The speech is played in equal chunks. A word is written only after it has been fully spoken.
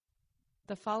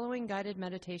The following guided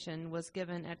meditation was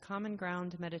given at Common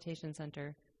Ground Meditation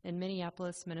Center in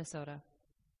Minneapolis, Minnesota.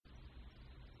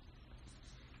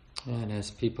 And as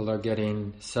people are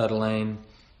settling,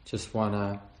 just want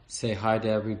to say hi to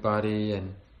everybody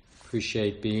and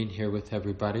appreciate being here with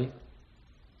everybody.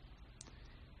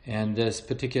 And this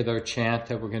particular chant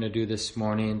that we're going to do this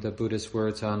morning, the Buddha's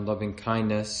words on loving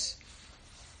kindness,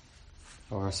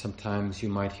 or sometimes you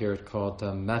might hear it called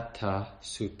the Metta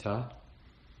Sutta,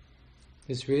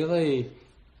 is really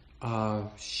a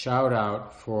shout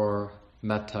out for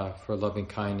metta, for loving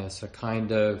kindness, a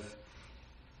kind of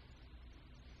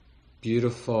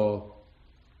beautiful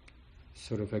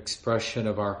sort of expression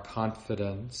of our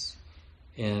confidence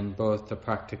in both the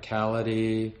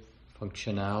practicality,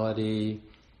 functionality,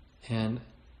 and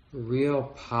real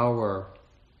power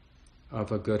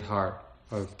of a good heart,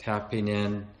 of tapping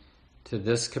in to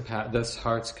this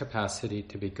heart's capacity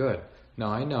to be good.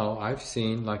 Now I know, I've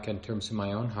seen, like in terms of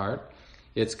my own heart,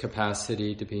 its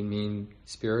capacity to be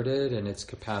mean-spirited and its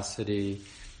capacity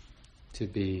to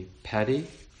be petty.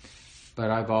 But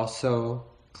I've also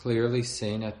clearly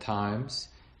seen at times,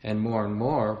 and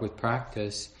more with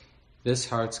practice, this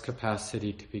heart's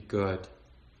capacity to be good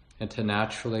and to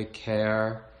naturally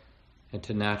care and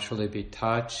to naturally be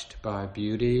touched by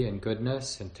beauty and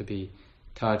goodness and to be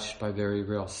touched by very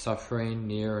real suffering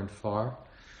near and far.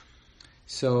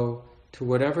 So to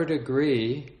whatever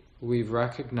degree we've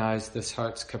recognized this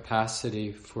heart's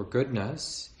capacity for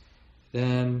goodness,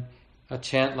 then a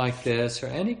chant like this, or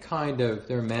any kind of,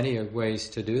 there are many ways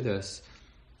to do this,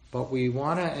 but we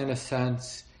want to, in a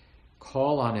sense,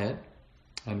 call on it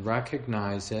and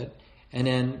recognize it, and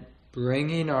then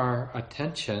bringing our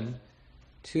attention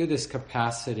to this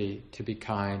capacity to be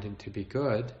kind and to be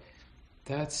good,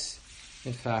 that's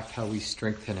in fact how we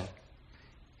strengthen it.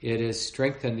 It is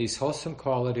strengthened, these wholesome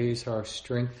qualities are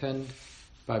strengthened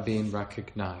by being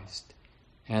recognized,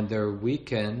 and they're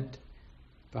weakened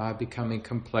by becoming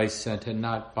complacent and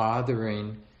not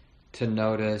bothering to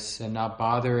notice and not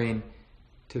bothering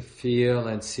to feel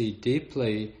and see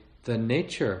deeply the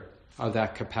nature of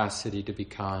that capacity to be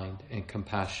kind and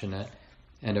compassionate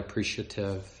and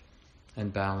appreciative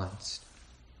and balanced.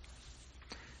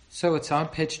 So it's on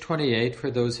page 28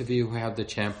 for those of you who have the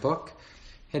chant book.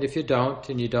 And if you don't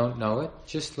and you don't know it,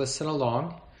 just listen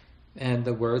along, and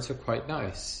the words are quite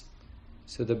nice.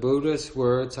 So the Buddha's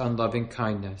words on loving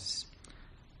kindness.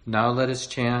 Now let us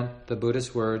chant the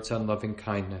Buddha's words on loving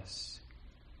kindness.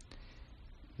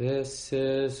 This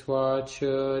is what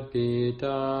should be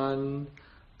done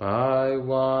by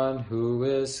one who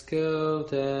is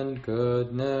skilled in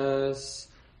goodness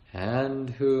and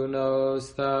who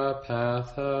knows the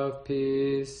path of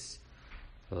peace.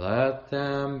 Let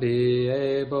them be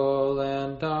able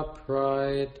and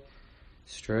upright,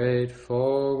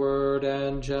 straightforward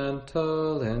and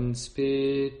gentle in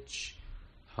speech,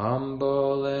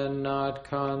 humble and not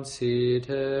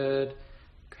conceited,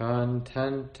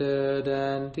 contented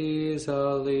and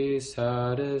easily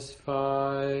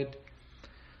satisfied,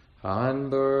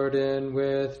 unburdened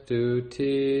with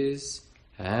duties,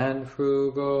 and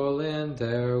frugal in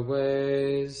their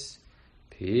ways,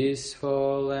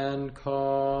 peaceful and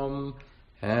calm,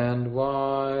 and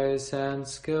wise and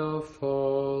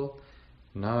skillful,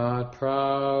 not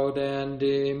proud and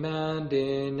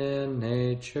demanding in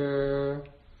nature.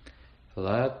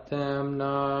 Let them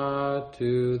not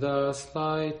do the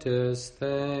slightest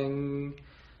thing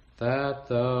that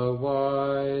the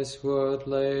wise would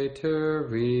later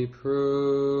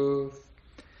reprove,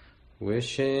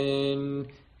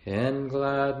 wishing in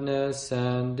gladness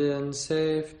and in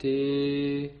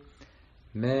safety.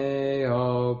 May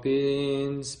all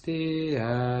beings be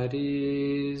at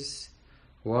ease,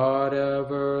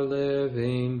 whatever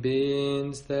living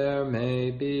beings there may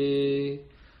be,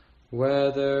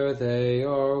 whether they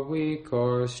are weak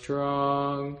or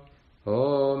strong,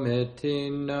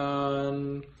 omitting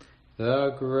none,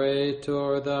 the great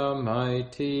or the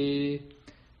mighty,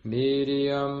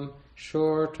 medium,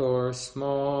 short or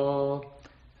small,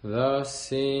 the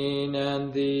seen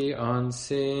and the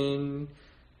unseen,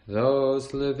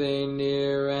 those living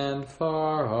near and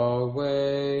far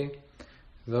away,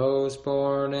 those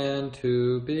born and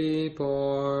to be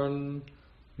born.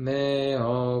 May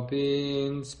all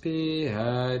beings be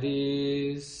at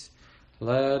ease.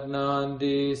 Let none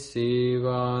deceive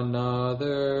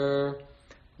another,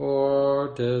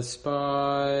 or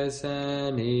despise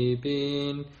any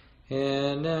being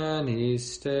in any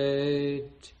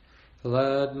state.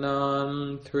 Let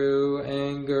none through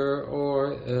anger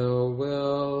or ill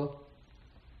will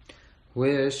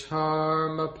wish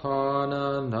harm upon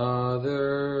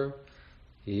another,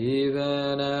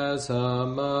 even as a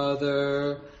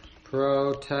mother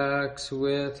protects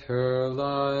with her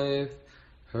life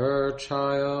her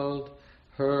child,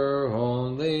 her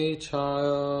only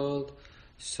child.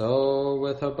 So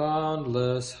with a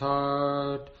boundless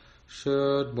heart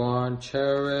should one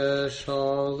cherish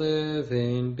all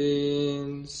living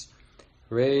beings,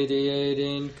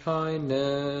 radiating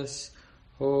kindness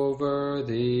over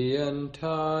the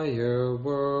entire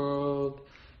world,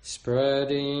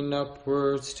 spreading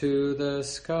upwards to the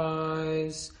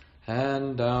skies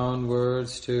and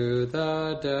downwards to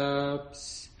the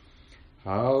depths,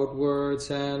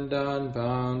 outwards and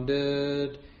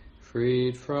unbounded,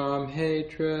 freed from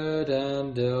hatred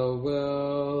and ill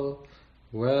will,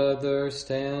 whether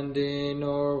standing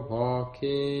or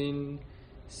walking,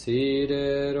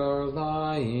 seated or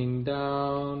lying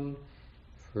down,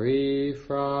 free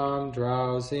from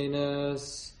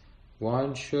drowsiness.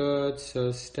 One should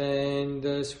sustain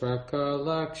this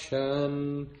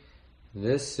recollection.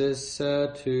 This is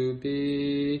said to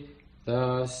be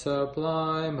the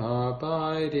sublime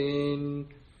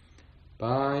abiding,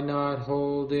 by not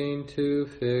holding to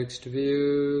fixed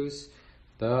views,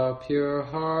 the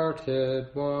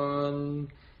pure-hearted one,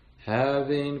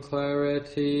 having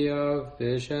clarity of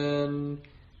vision,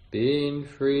 being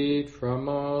freed from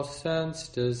all sense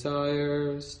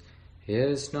desires,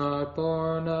 is not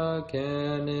born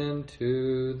again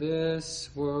into this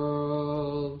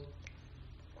world.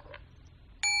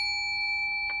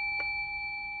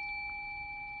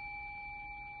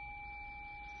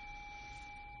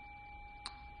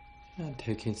 And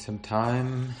taking some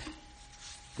time,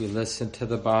 we listen to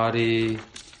the body.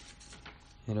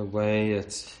 In a way,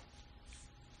 it's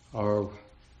our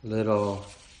little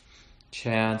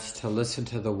chance to listen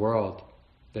to the world,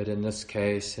 but in this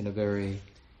case, in a very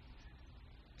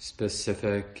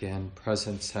specific and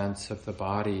present sense of the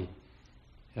body,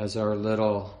 as our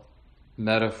little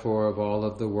metaphor of all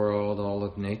of the world, all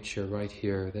of nature right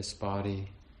here, this body.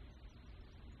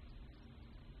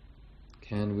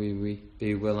 Can we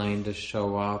be willing to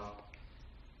show up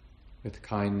with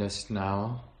kindness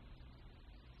now?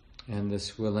 And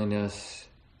this willingness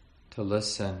to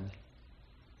listen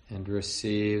and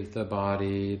receive the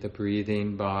body, the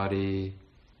breathing body,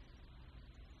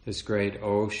 this great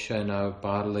ocean of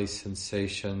bodily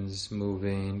sensations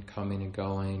moving, coming and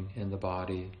going in the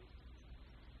body.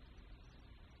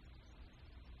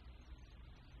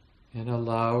 And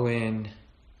allowing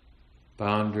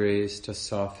boundaries to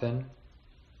soften.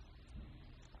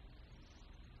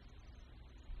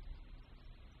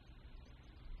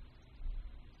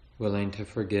 Willing to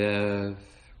forgive,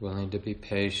 willing to be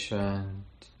patient,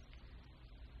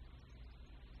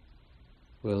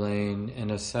 willing,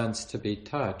 in a sense, to be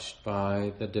touched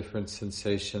by the different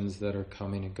sensations that are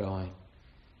coming and going.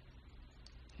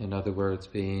 In other words,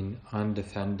 being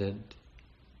undefended.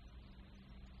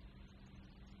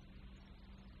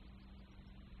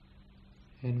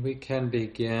 And we can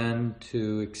begin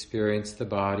to experience the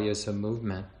body as a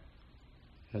movement,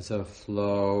 as a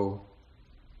flow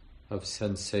of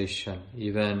sensation,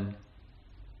 even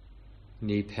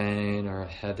knee pain or a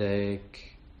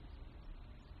headache,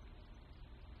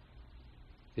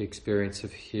 the experience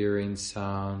of hearing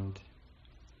sound,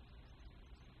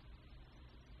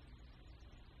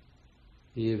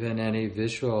 even any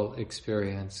visual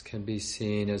experience can be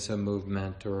seen as a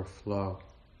movement or a flow,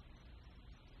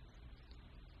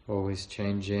 always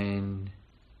changing.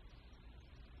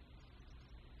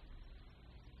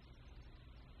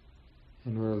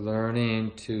 And we're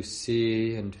learning to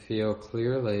see and feel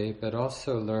clearly, but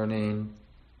also learning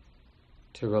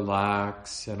to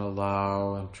relax and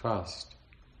allow and trust.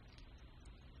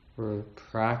 We're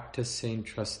practicing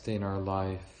trusting our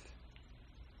life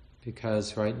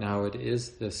because right now it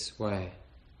is this way.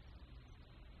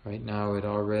 Right now it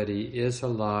already is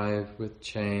alive with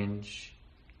change,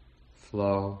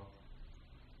 flow.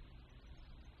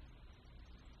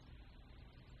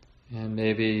 And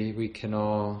maybe we can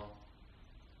all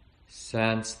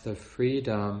sense the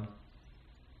freedom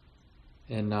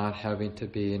in not having to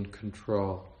be in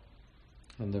control,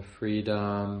 and the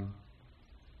freedom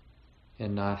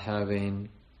in not having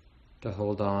to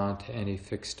hold on to any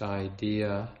fixed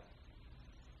idea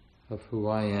of who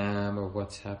I am or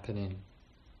what's happening.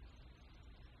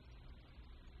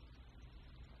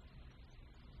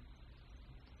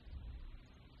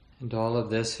 And all of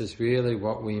this is really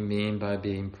what we mean by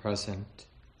being present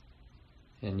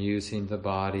and using the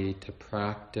body to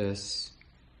practice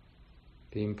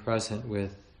being present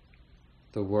with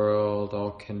the world, all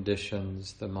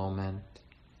conditions, the moment,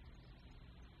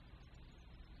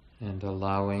 and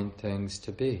allowing things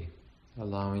to be,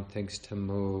 allowing things to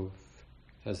move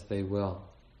as they will.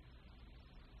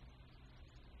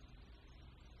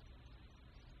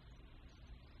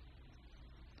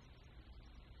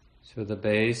 So the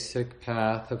basic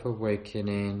path of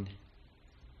awakening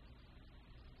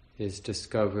is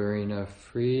discovering a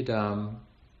freedom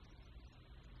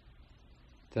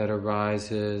that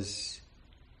arises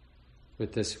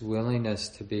with this willingness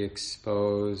to be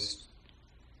exposed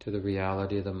to the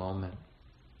reality of the moment,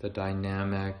 the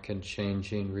dynamic and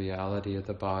changing reality of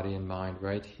the body and mind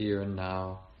right here and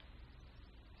now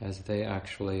as they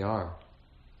actually are.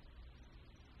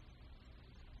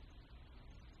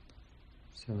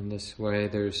 So in this way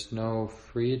there's no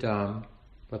freedom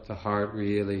what the heart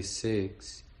really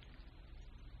seeks.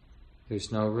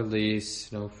 There's no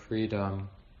release, no freedom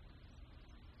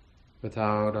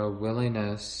without a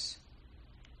willingness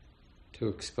to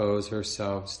expose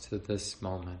ourselves to this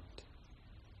moment.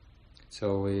 It's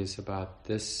always about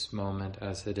this moment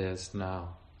as it is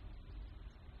now.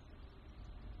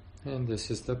 And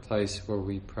this is the place where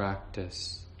we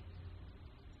practice.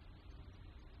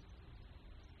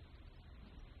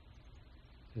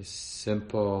 This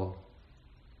simple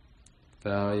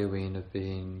valuing of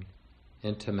being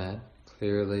intimate,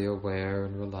 clearly aware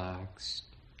and relaxed,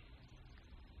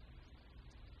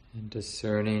 and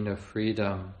discerning a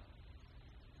freedom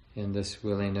in this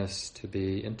willingness to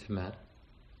be intimate,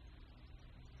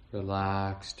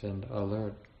 relaxed and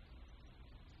alert.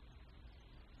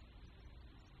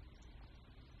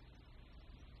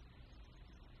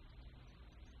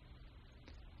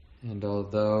 And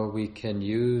although we can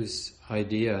use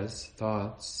ideas,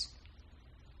 thoughts,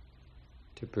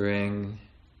 to bring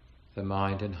the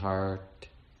mind and heart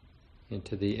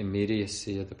into the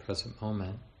immediacy of the present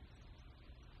moment,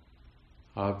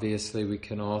 obviously we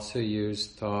can also use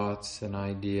thoughts and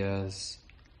ideas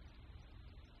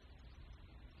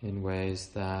in ways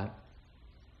that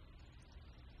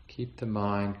keep the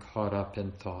mind caught up in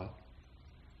thought,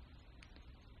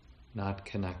 not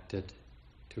connected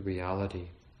to reality.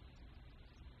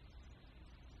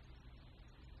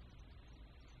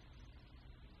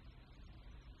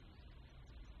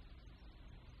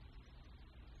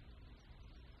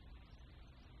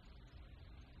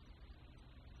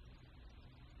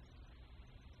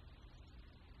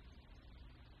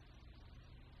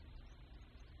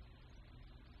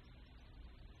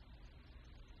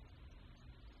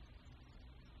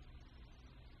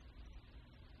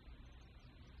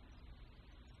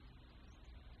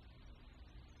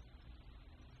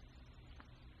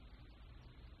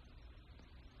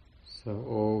 So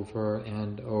over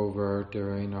and over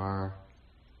during our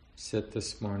sit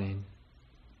this morning,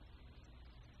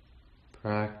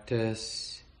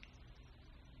 practice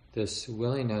this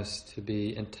willingness to be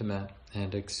intimate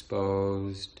and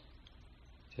exposed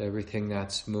to everything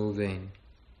that's moving.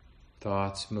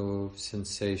 Thoughts move,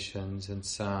 sensations and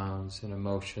sounds and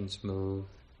emotions move.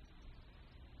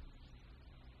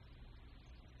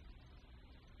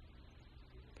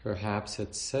 Perhaps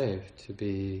it's safe to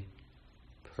be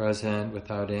present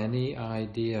without any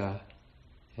idea,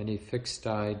 any fixed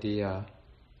idea,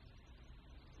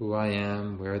 who I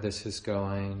am, where this is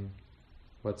going,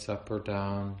 what's up or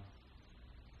down.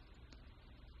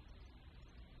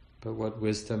 But what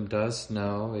wisdom does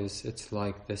know is it's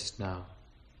like this now.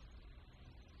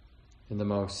 In the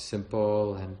most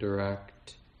simple and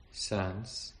direct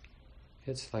sense,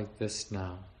 it's like this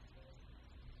now.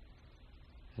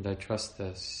 And I trust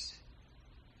this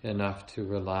enough to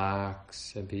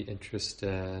relax and be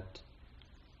interested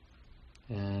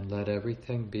and let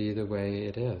everything be the way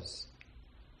it is.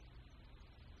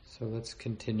 So let's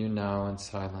continue now in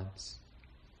silence.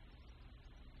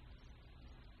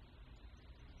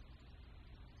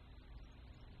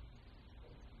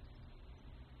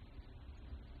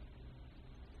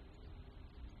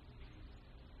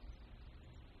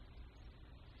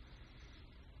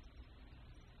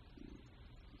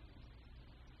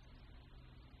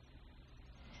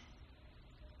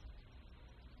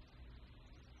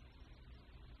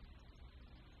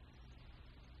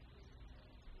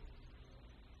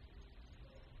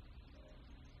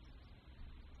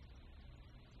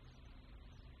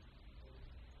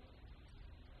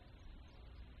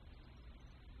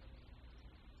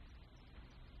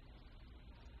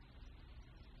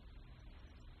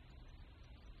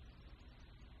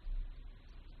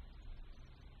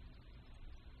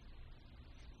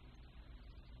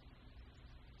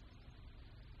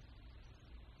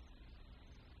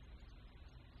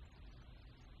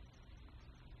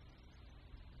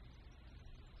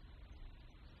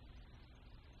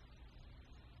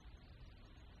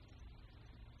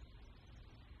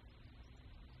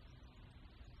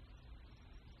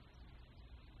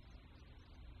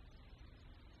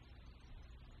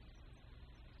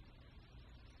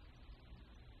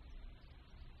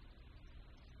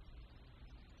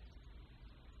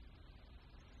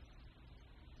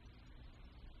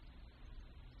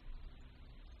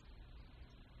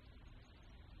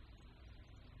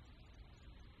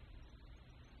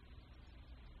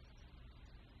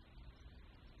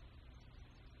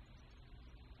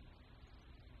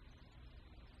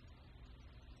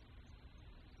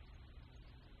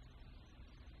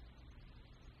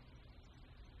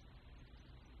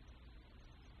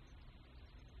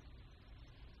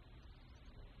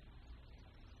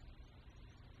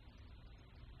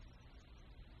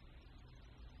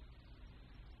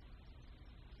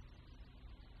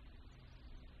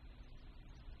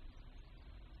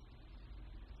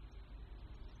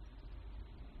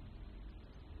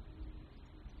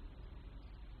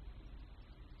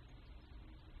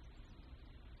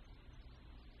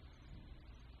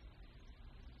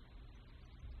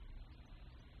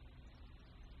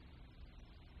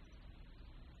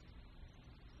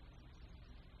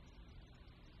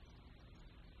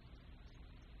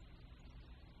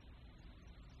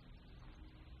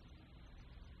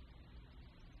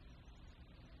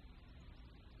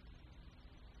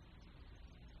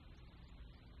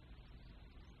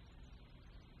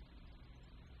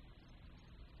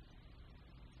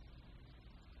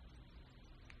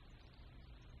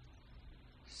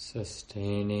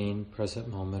 sustaining present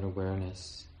moment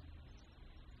awareness.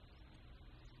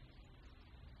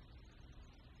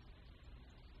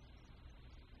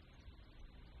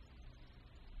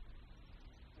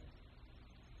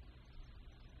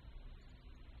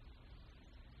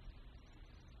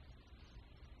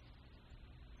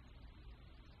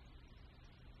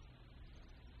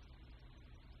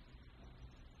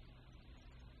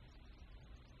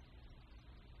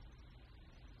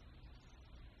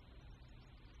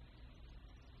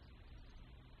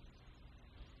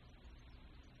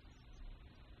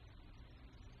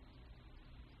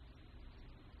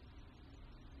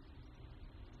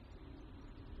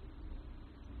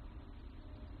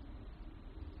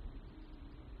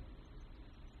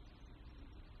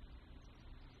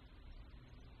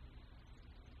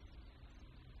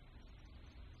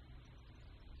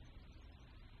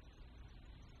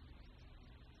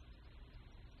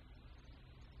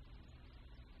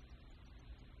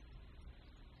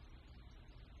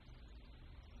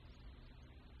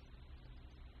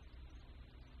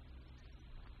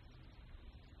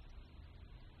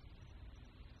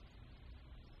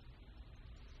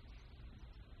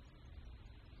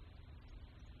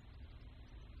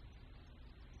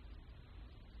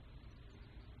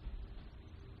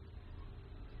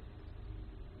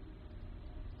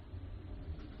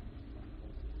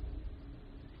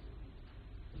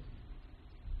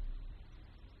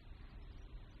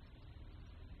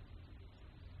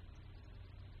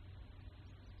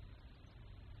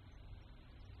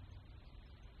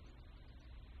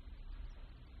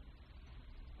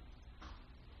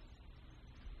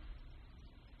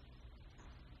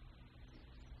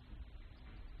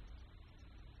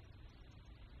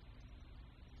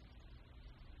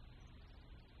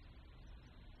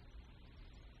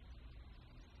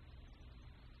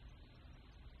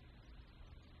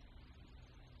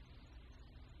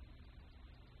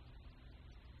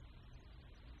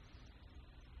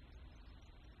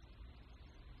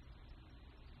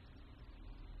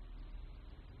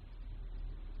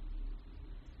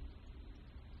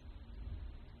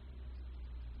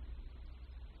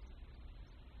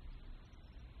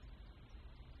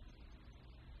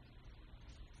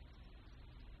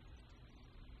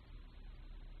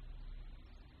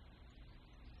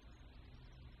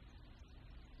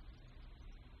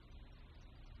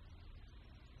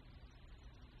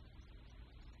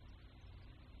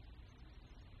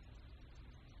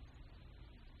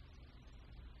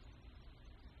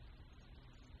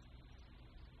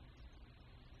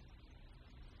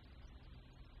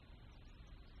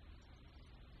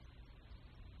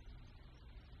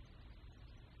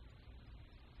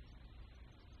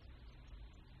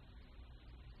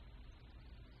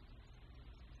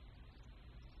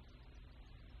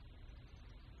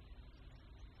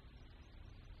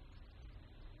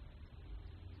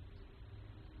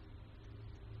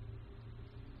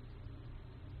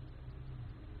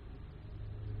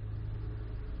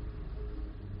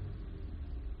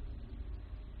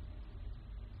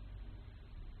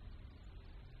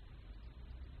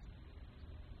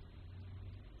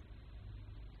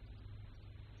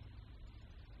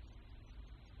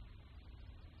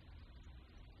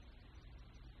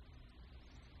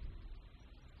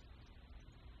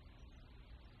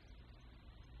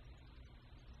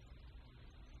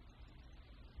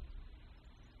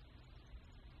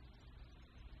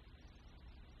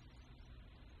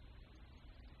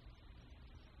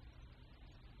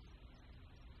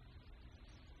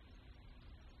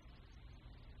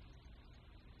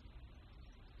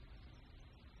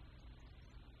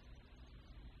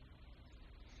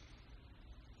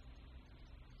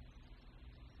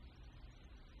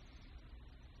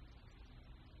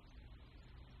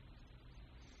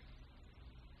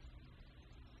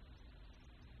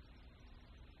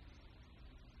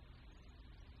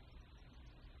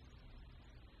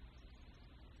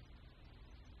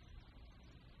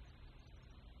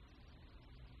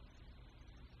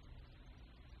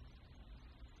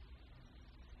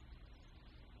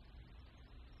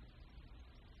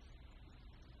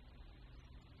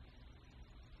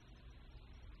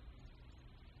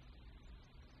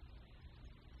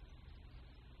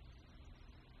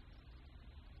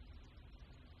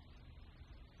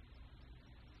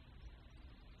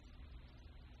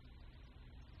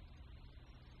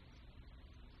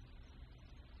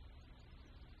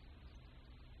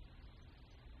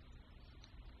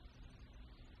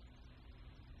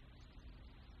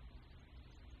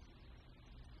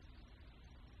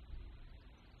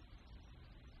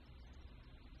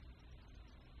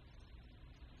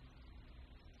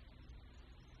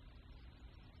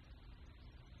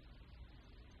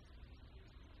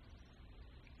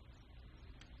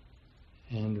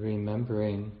 And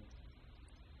remembering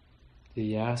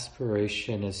the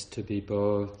aspiration is to be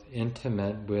both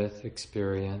intimate with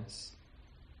experience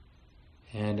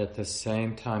and at the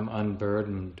same time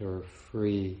unburdened or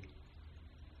free,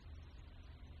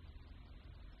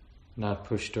 not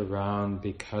pushed around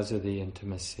because of the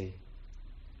intimacy.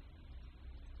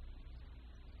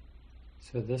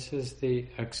 So this is the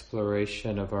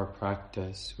exploration of our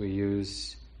practice. We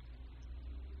use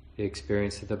the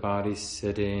experience of the body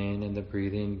sitting and the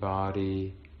breathing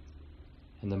body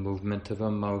and the movement of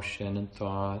emotion and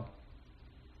thought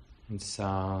and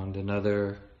sound and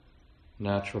other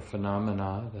natural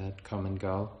phenomena that come and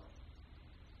go.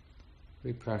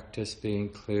 We practice being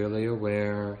clearly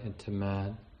aware,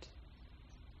 intimate,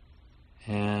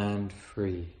 and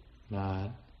free,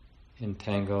 not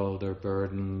entangled or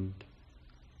burdened,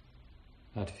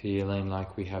 not feeling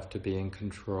like we have to be in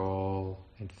control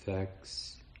and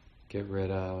fix, get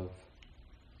rid of,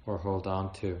 or hold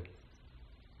on to.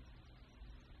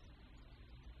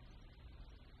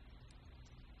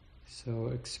 So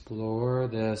explore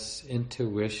this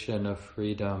intuition of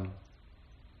freedom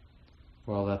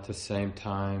while at the same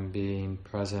time being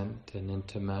present and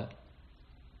intimate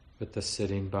with the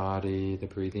sitting body, the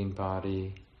breathing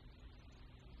body,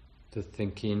 the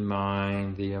thinking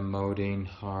mind, the emoting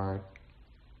heart.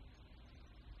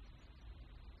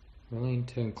 Willing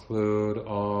to include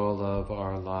all of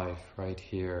our life right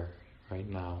here, right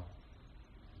now.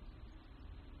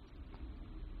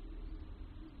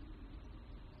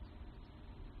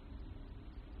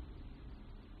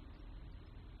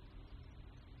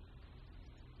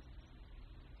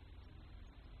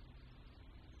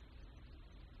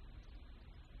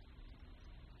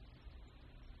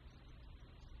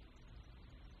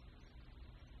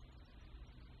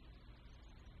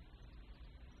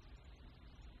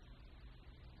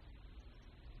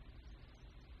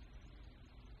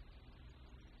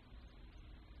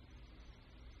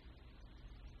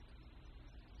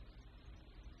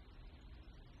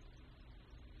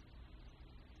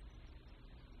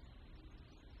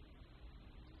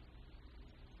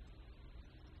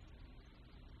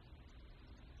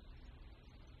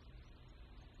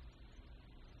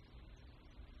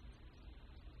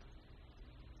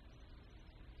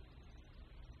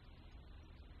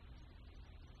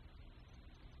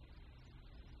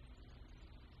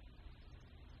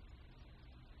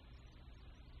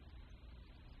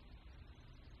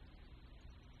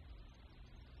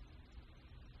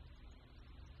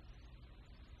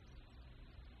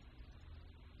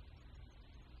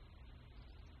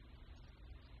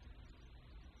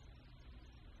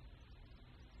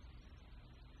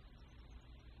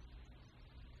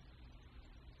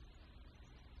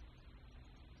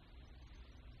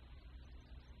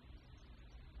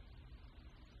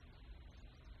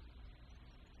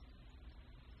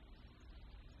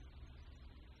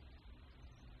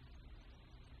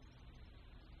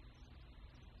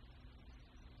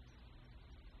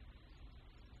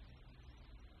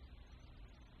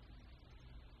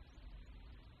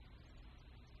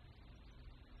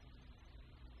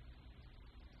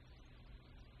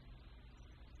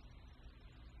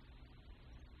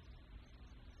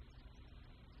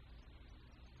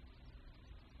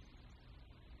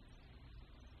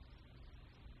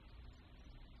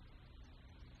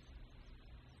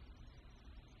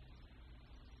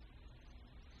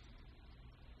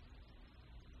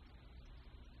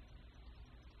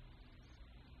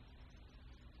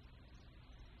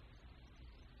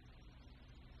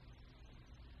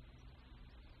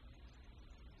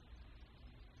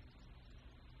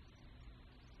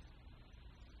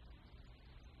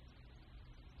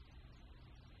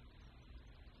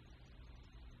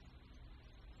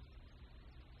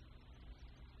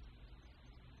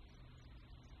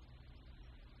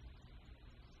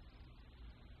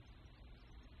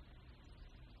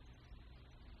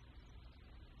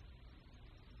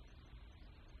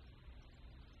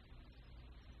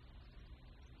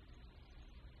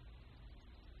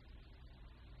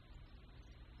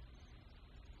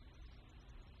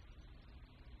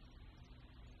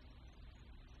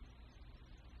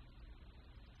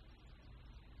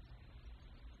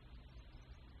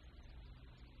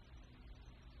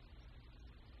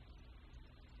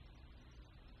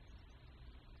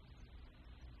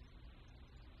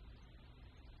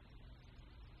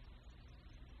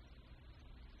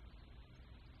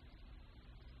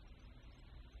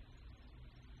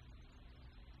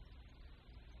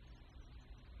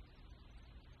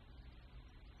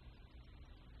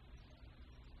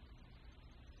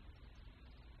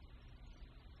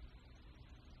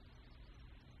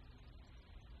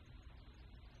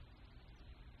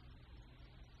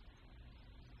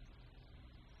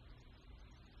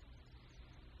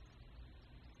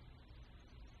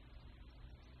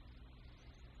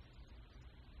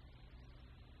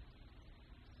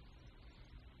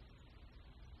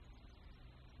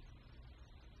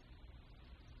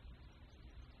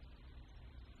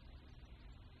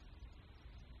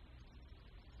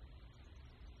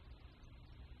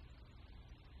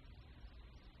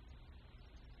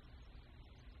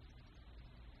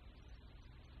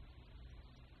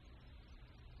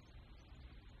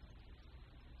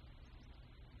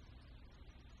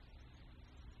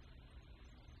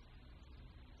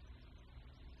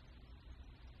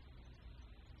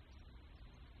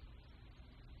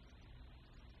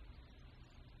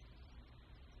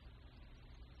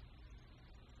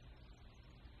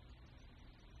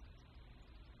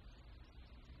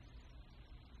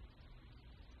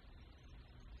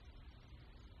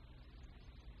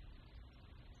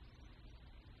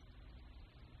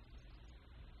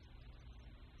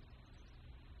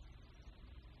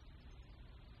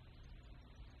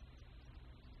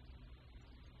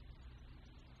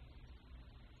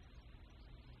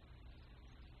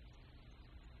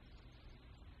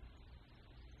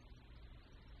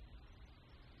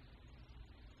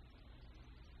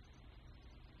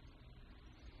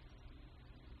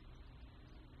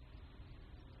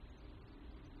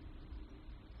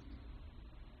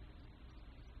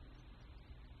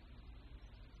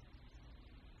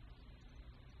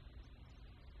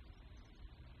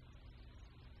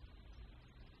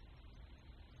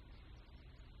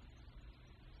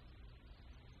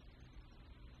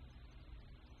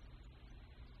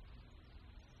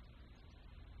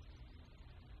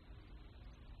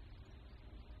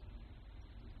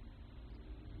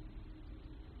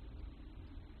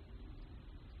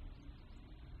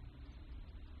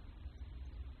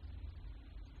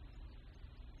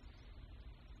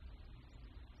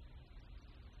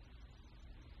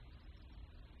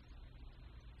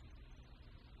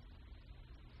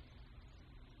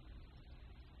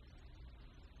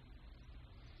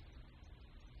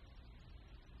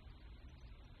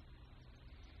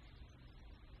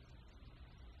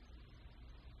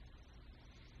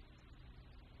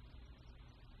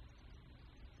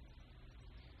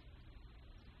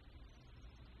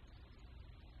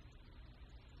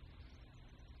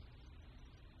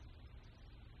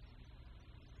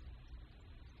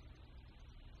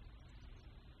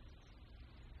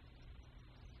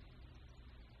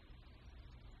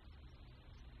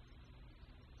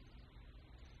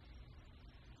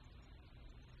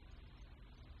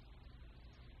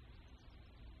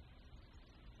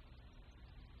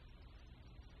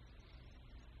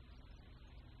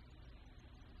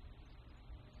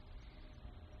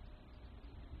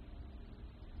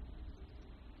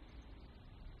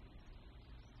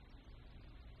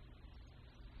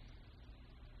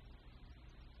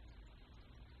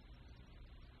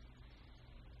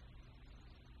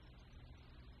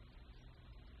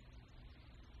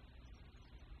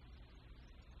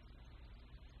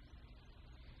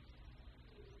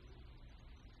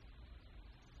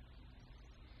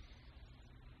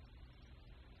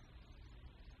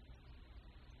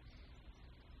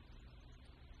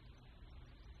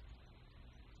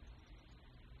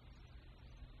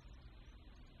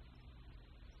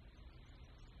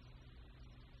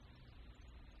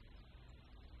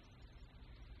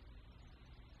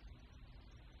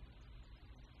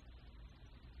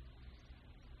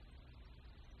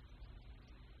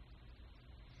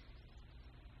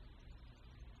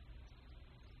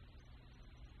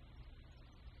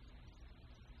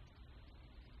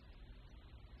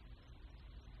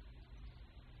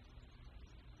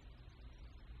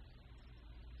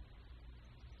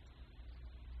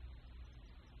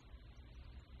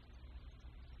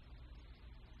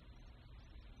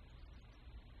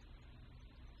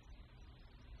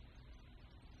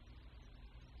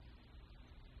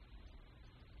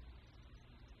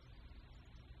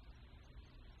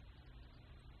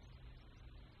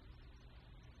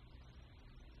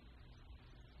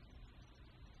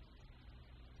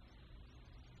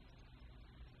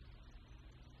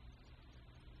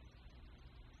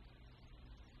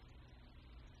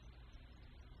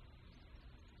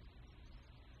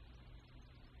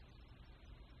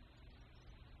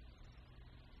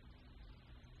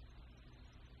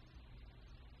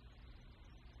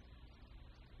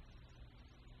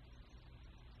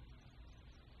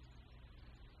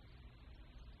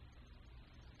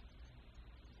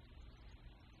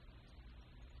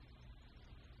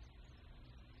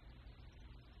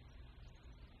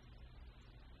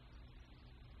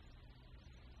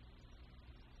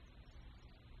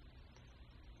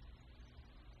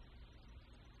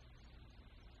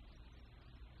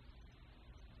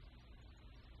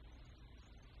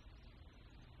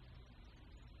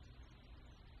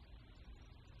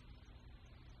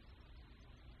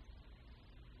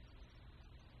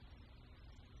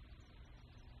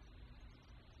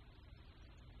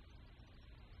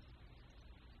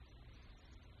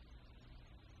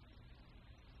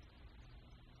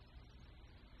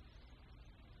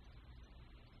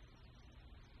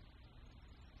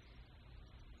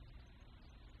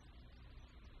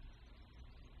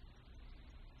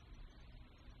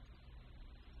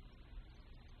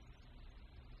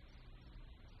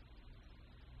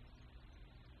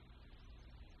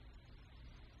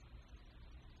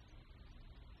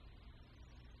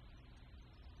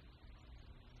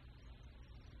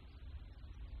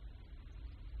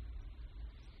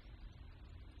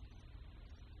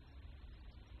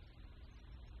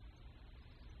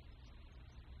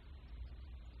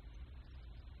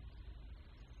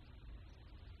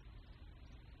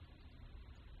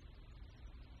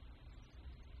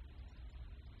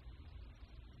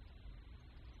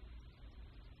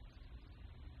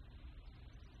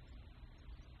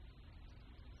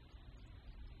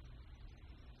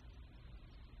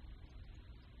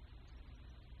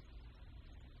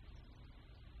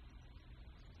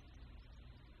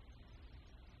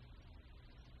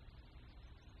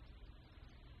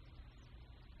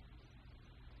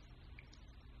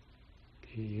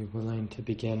 Be willing to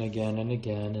begin again and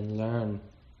again and learn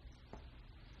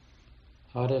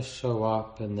how to show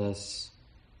up in this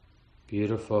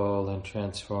beautiful and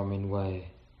transforming way.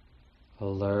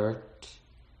 Alert,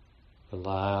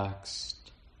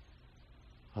 relaxed,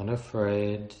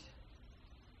 unafraid,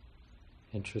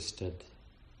 interested.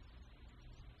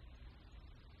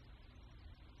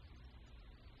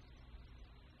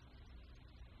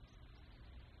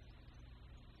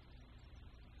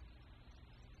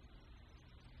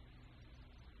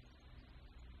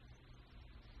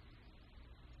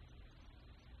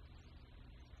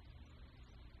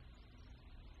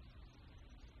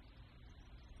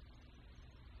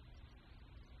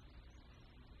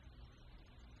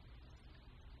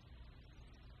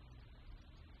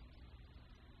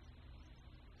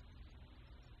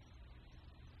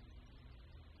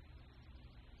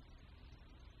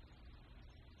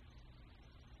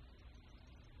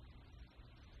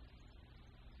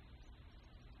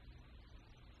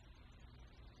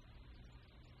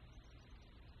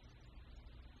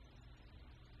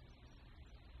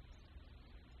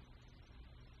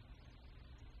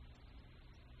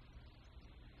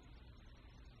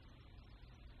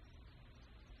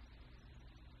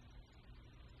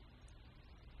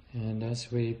 And as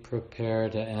we prepare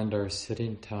to end our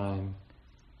sitting time,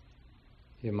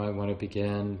 you might want to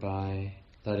begin by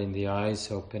letting the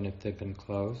eyes open if they've been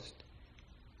closed.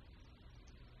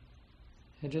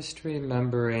 And just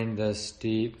remembering this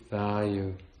deep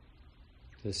value,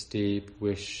 this deep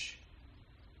wish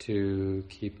to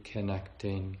keep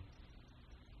connecting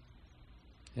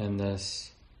in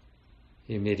this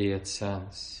immediate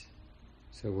sense.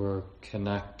 So we're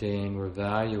connecting, we're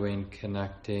valuing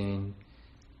connecting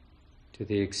to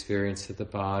the experience of the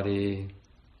body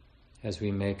as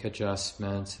we make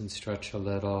adjustments and stretch a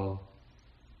little.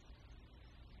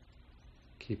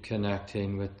 Keep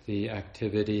connecting with the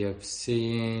activity of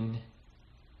seeing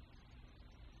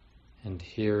and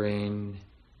hearing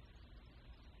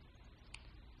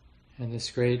and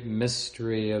this great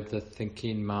mystery of the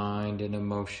thinking mind and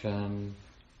emotion,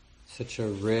 such a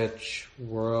rich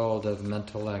world of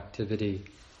mental activity.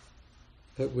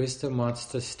 But wisdom wants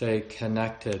to stay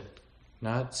connected,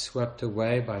 not swept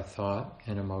away by thought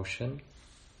and emotion,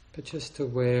 but just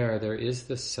aware there is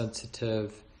this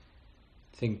sensitive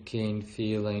thinking,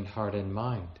 feeling, heart and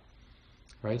mind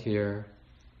right here,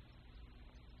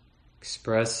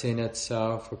 expressing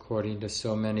itself according to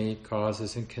so many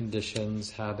causes and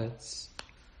conditions, habits.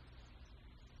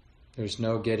 There's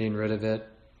no getting rid of it,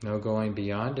 no going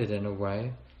beyond it in a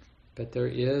way, but there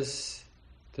is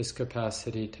this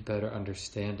capacity to better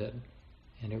understand it.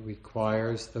 And it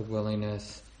requires the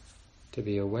willingness to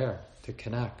be aware, to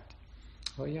connect.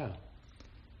 Oh yeah,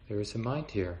 there is a mind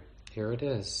here. Here it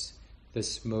is.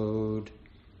 This mood,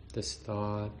 this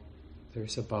thought.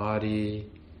 There's a body.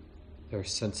 There are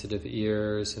sensitive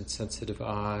ears and sensitive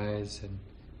eyes and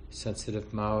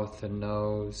sensitive mouth and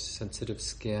nose, sensitive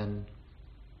skin.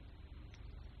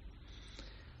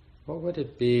 What would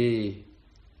it be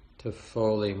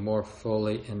to more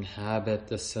fully inhabit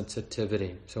the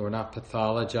sensitivity? So we're not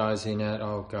pathologizing it,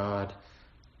 oh God,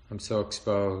 I'm so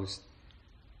exposed.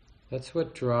 That's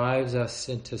what drives us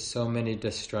into so many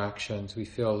distractions. We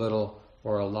feel a little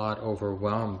or a lot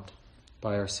overwhelmed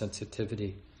by our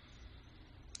sensitivity.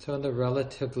 So in the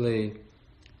relatively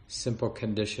simple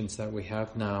conditions that we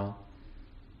have now,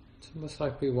 it's almost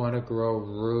like we want to grow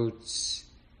roots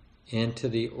into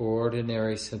the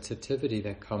ordinary sensitivity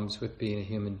that comes with being a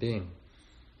human being,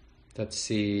 that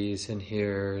sees and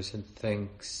hears and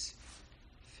thinks,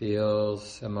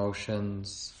 feels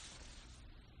emotions.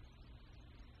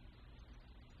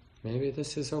 Maybe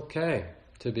this is okay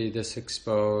to be this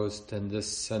exposed and this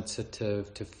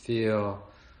sensitive, to feel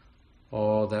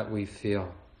all that we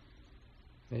feel.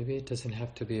 Maybe it doesn't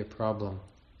have to be a problem.